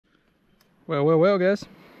Well, guys.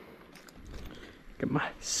 Got my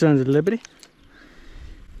Sons of Liberty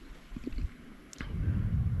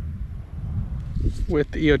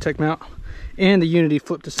with the EOTech mount and the Unity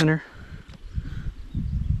flip to center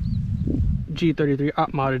G33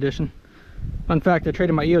 Op Mod edition. Fun fact, I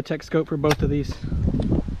traded my EOTech scope for both of these,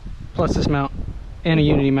 plus this mount and a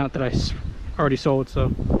Unity mount that I already sold.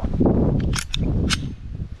 So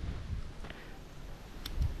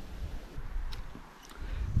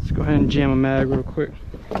let's go ahead and jam a mag real quick.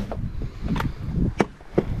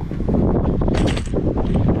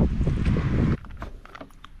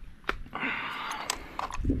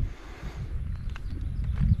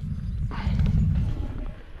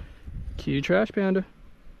 Cue Trash Panda.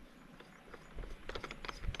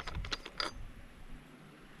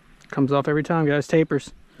 Comes off every time, guys.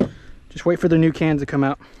 Tapers. Just wait for the new cans to come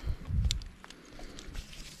out.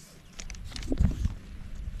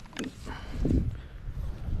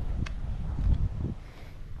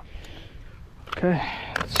 Okay,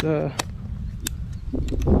 let's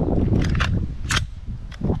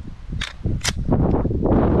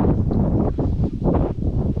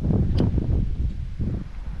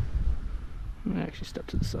actually step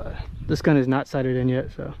to the side. This gun is not sighted in yet,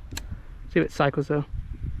 so see if it cycles though.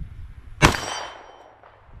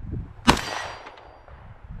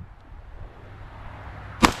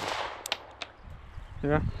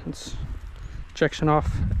 Yeah, it's ejection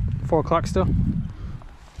off 4 o'clock still.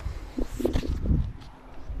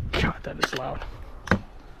 God, that is loud.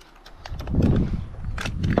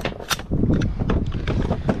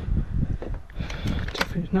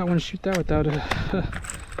 Definitely not want to shoot that without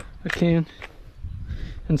a can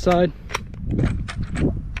inside.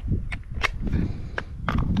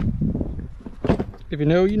 If you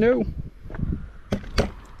know, you know.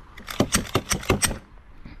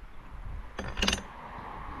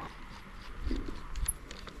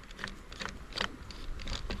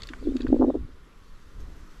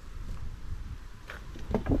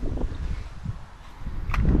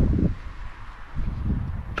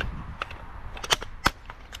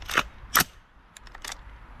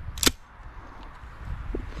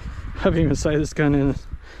 I haven't even sighted this gun in.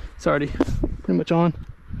 It's already pretty much on.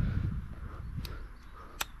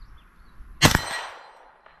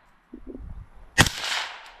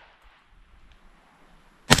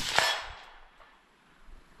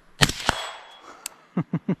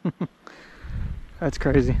 That's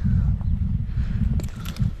crazy.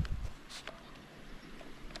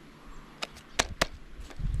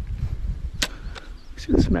 Let's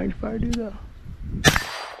see this magnifier do though.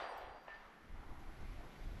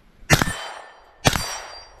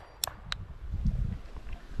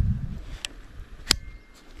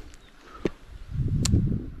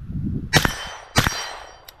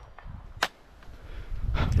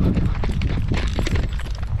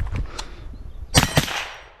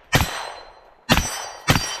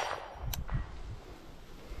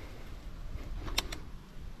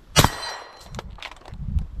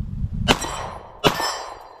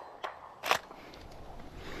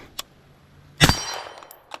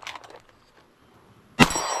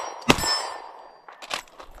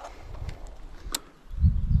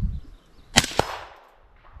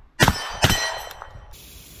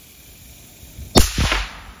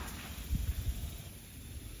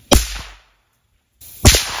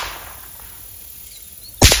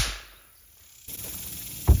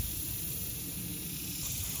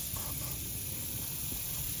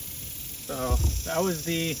 So that was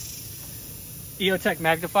the EOTech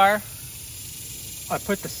magnifier. I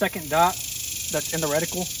put the second dot that's in the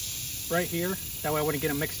reticle right here. That way I wouldn't get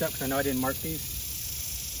them mixed up because I know I didn't mark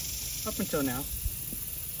these up until now.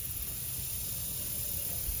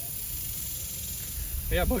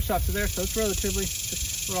 But yeah, both shots are there, so it's relatively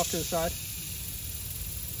just a little off to the side.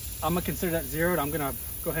 I'm gonna consider that zeroed. I'm gonna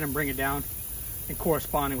go ahead and bring it down and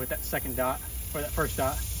corresponding with that second dot or that first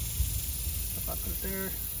dot. If I put it there.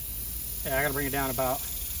 Yeah, I gotta bring it down about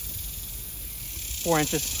 4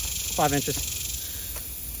 inches, 5 inches.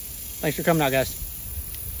 Thanks for coming out, guys.